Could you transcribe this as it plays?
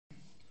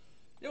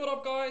what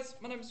up guys,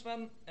 my name is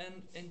Sven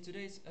and in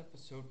today's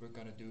episode we're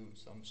gonna do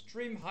some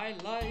stream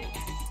highlights.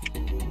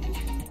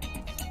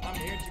 I'm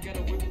here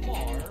together with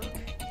Mark.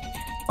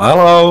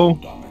 Hello!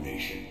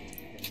 Domination.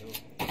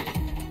 Hello.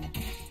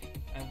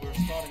 And we're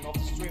starting off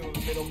the stream with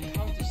a bit of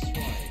Counter-Strike.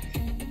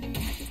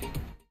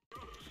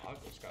 I'll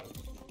go scout.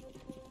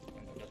 I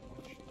know that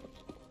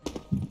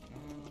much.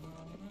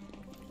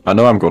 I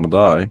know I'm gonna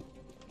die. Nah,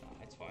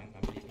 it's fine, I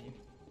believe in you.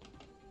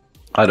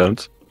 I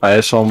don't. I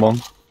hear someone,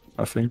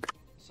 I think.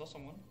 You saw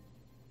someone?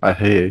 I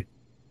hear.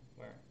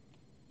 Where?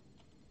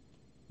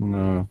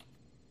 No.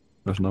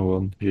 There's no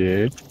one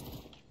here.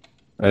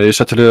 You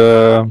said to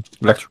the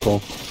electrical.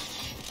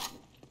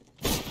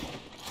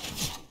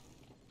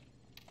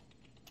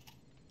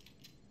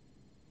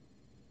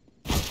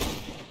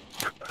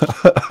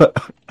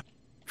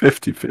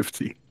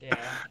 $50-50. Yeah,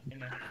 in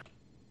there.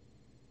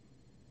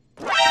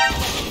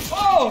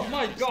 Oh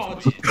my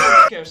god!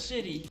 Scare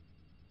City!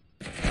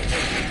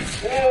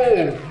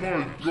 Oh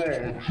my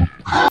god!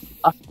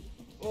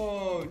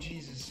 Oh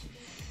Jesus.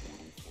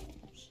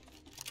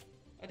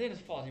 I didn't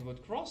thought he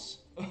would cross.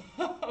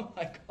 Oh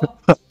my god.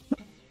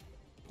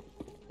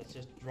 Let's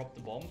just drop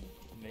the bomb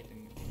and make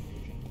them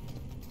confusion.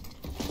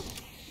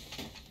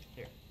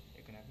 Here,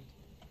 you can have it.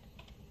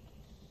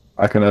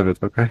 I can have it,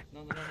 okay?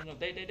 No,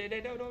 they, no,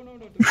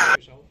 do it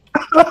yourself.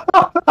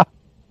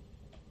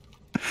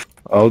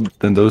 Oh,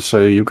 then those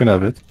say you can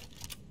have it.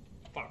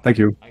 Fuck. Thank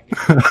you. I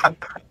can.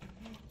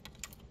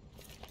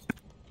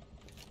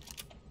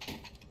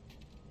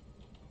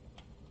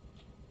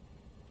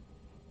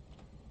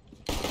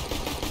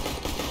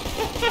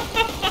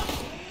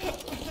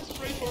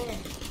 Spray for him.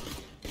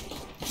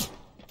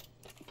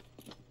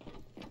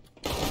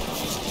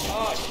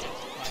 Oh shit,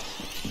 nice.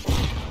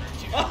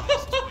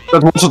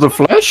 That wasn't a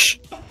flash?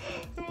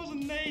 It was a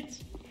nade.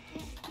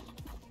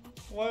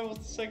 Why was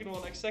the second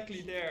one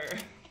exactly there?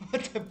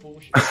 What the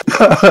bullshit.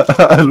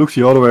 I looked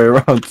the other way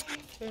around.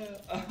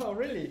 Oh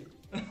really?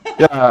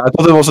 Yeah, I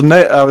thought it was a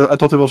I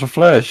thought it was a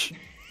flash.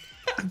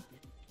 Oh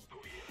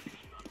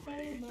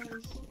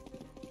nice.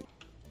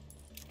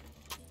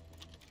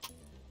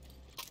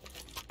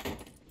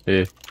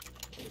 Here.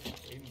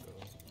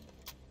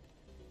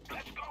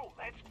 Let's go!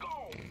 Let's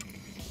go!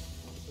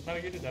 But now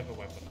you didn't have a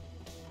weapon.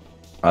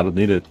 I don't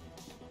need it.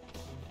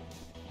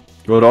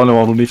 You're the only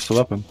one who needs the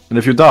weapon. And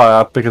if you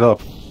die, I pick it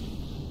up.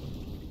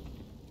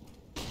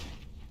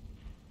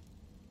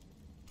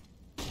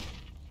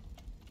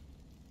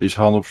 He's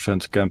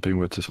 100% camping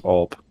with his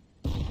AWP. Come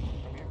here, come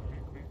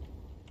here, come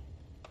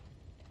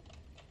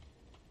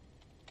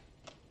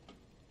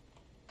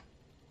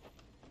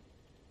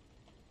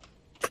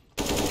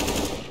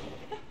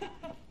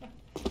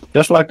here.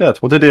 Just like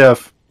that. What did he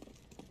have?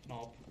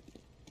 Knob.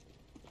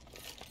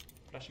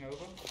 Flashing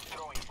over.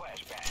 Throwing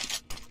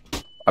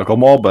flashbang. I got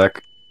them all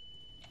back.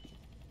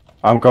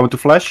 I'm going to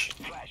flash.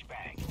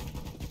 Flashbang.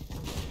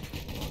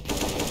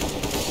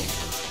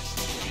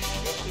 You're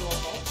still on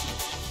top.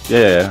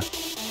 Yeah.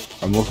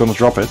 I'm not gonna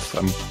drop it.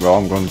 I'm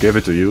gonna give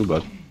it to you,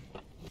 but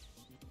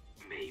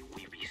May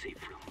we be safe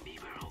from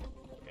evil.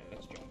 Okay,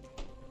 let's jump.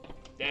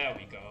 There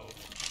we go.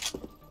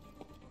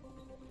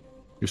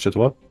 you said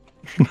what?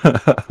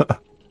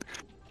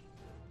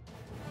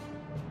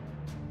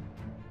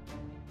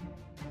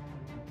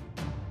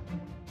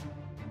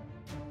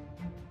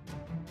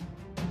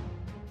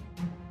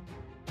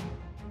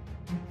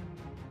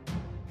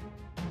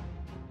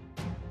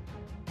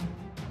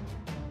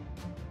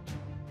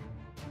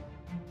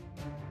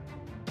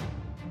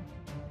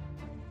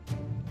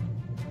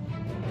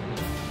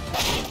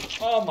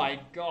 Oh my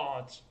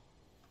god.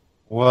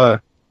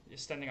 What? You're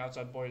standing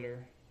outside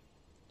boiler.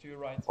 To your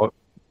right. What?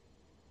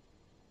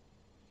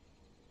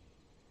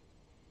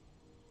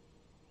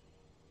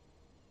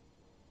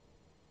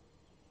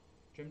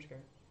 Jump scare.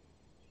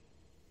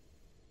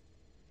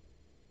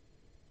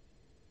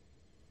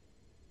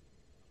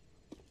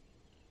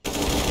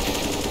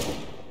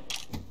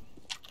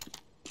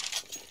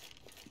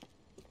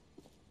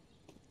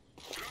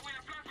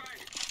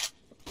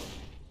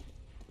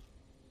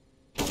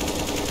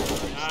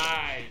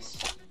 Nice.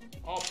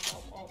 Up.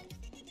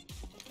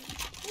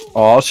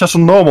 Oh, it's just a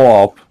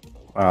normal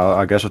AWP.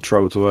 I guess I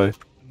throw it away.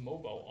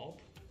 Mobile up.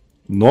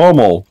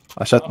 Normal.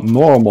 I said Oh.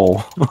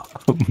 normal.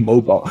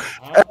 Mobile.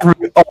 Huh?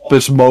 Every AWP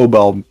is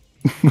mobile.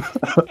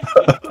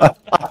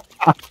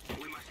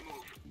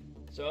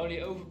 So only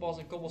overpass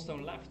and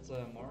cobblestone left,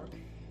 Mark.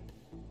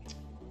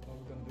 What are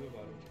we gonna do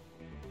about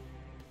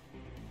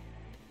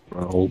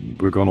it? Well,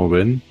 we're gonna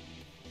win.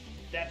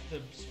 That's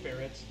the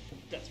spirit.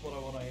 That's what I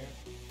wanna hear.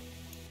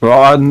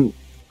 Well,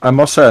 I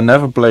must say I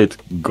never played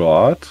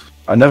God.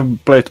 I never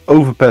played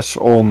Overpass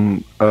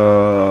on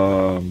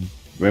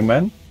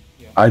Wingman.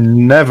 Yeah. I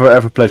never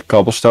ever played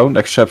Cobblestone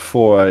except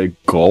for a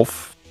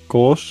golf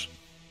course.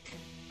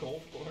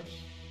 Golf course.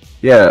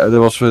 Yeah,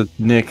 there was with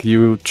Nick.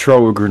 You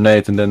throw a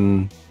grenade and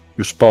then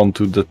you spawn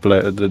to the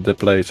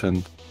place,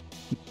 and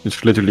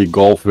it's literally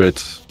golf with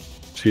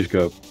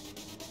CS:GO.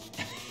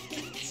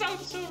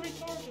 Sounds so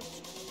retarded.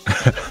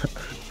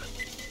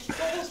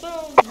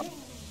 Cobblestone.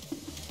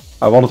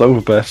 I wanted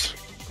Overpass.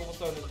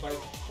 Cobblestone is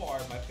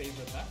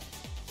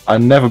I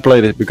never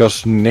played it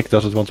because Nick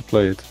doesn't want to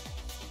play it.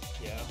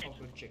 Yeah,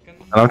 also chicken.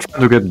 And I'm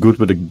trying to get good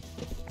with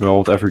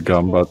with every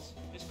gun, but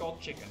It's called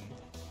chicken.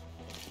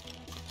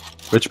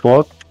 which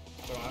spot?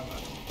 So I'm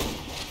at.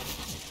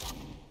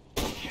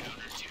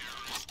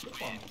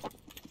 This one.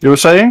 You were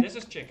saying? This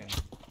is chicken.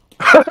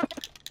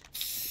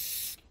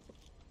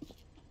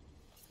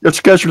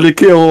 Just casually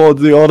kill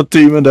the other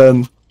team and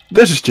then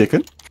this is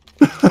chicken.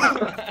 Nice.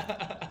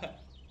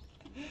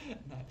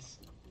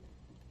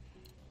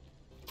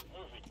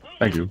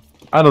 Thank you.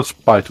 I don't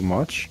spy too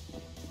much.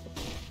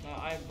 No,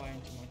 I'm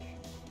buying too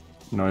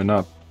much. No, you're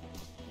not.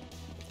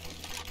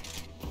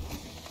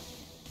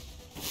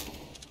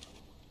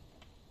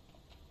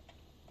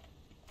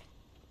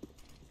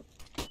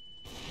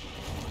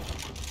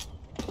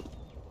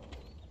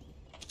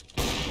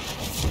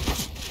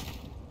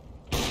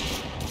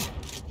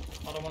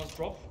 Other one is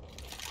drop.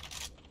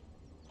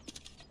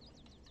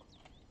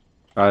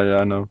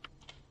 I know.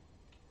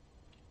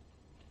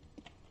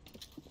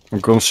 I'm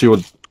gonna see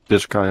what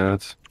this guy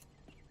had.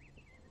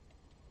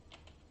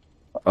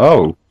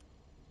 Oh.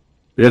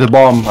 He had a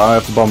bomb. I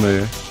have the bomb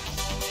here.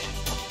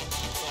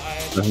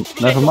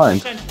 Never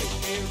mind.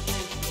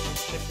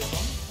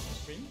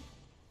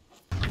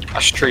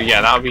 That's true,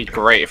 yeah, that would be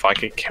great if I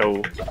could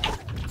kill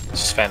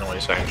Sven on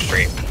his own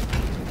stream.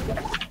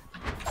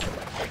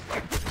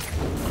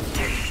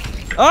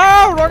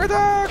 Oh, rocket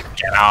dog!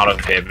 Get out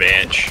of here,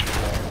 bitch.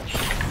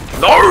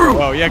 No!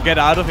 Oh yeah, get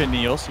out of it,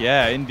 Niels.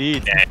 Yeah,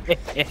 indeed. Yeah.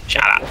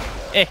 Shut up.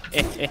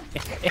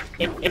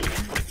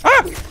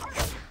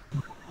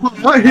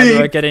 How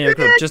do I get in your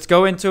group? Just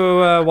go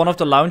into one of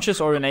the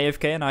lounges or an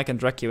AFK and I can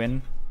drag you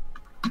in.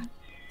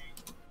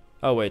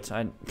 Oh wait,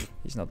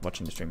 he's not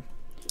watching the stream.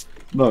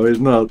 No, he's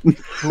not.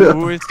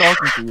 Who is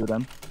talking to you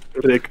then?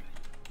 Rick.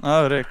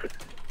 Oh, Rick.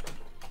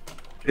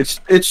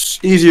 It's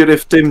easier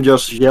if Tim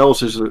just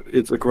yells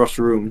it across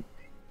the room.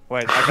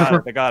 Wait, I got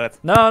it. I got it.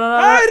 No, no, no.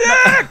 Hey, no.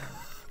 Rick!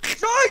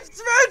 Join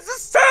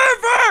Sven's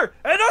server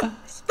and not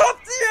stop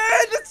the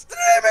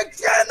streaming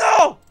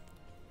channel.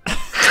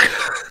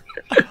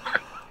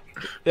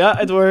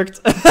 Yeah, it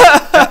worked.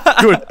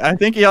 Good. I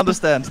think he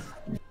understands.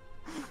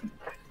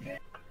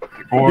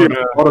 Or,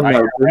 I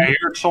note,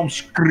 heard some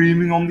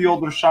screaming on the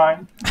other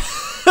side.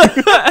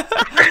 I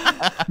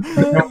don't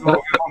know if it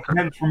was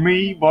meant for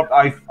me, but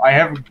I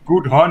have a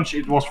good hunch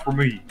it was for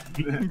me.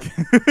 We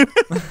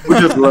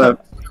just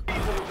left.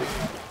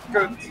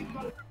 Good.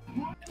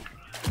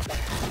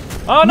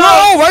 Oh no!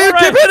 No! Why you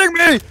Alright. keep hitting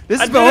me? This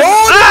I is the didn't-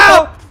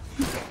 whole Ow!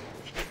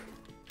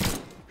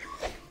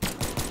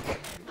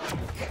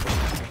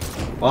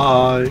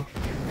 Bye.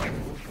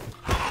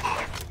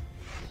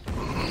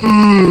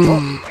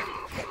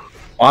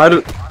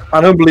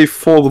 I don't believe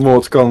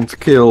Voldemort can't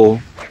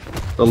kill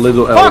a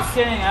little elf.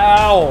 Fucking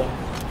hell!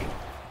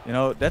 You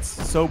know, that's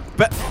so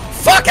bad.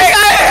 Fucking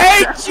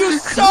I hate you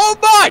so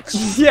much!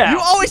 Yeah. You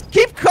always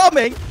keep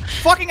coming,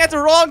 fucking at the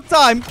wrong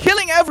time,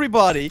 killing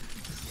everybody.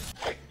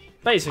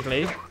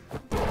 Basically.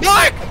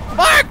 Mark!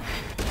 Mark!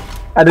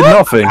 I did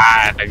nothing.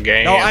 Ah, the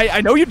game. No,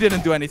 I know you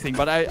didn't do anything,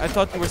 but I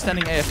thought you were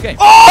standing AFK.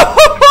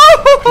 Oh!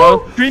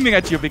 Well, screaming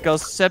at you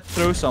because Seb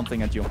threw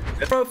something at you.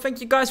 Bro, thank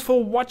you guys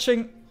for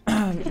watching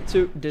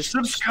to this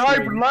Subscribe,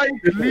 stream. like,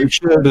 I'm leave.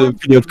 sure the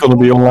video's gonna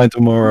be online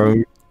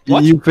tomorrow.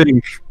 What? You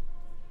think?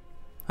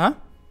 Huh?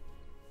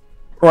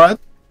 Right?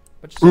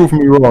 What you Prove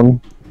me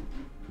wrong.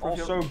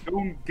 Also,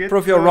 don't get.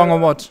 Prove you're wrong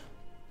on what?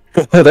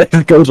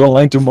 That goes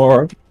online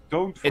tomorrow.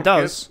 Don't forget It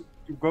does.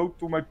 to go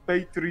to my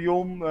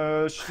Patreon,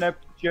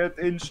 Snapchat,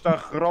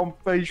 Instagram,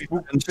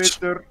 Facebook,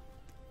 Twitter.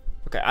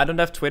 Okay, I don't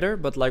have Twitter,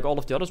 but like all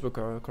of the others were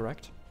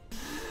correct.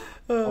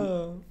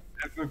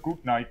 Have a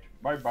good night.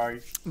 Bye bye.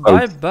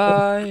 Bye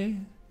bye.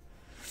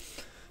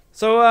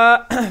 So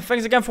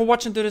thanks again for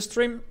watching to this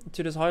stream,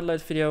 to this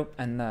highlight video,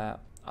 and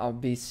I'll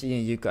be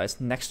seeing you guys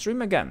next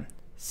stream again.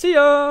 See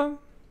ya!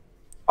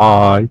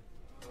 Bye.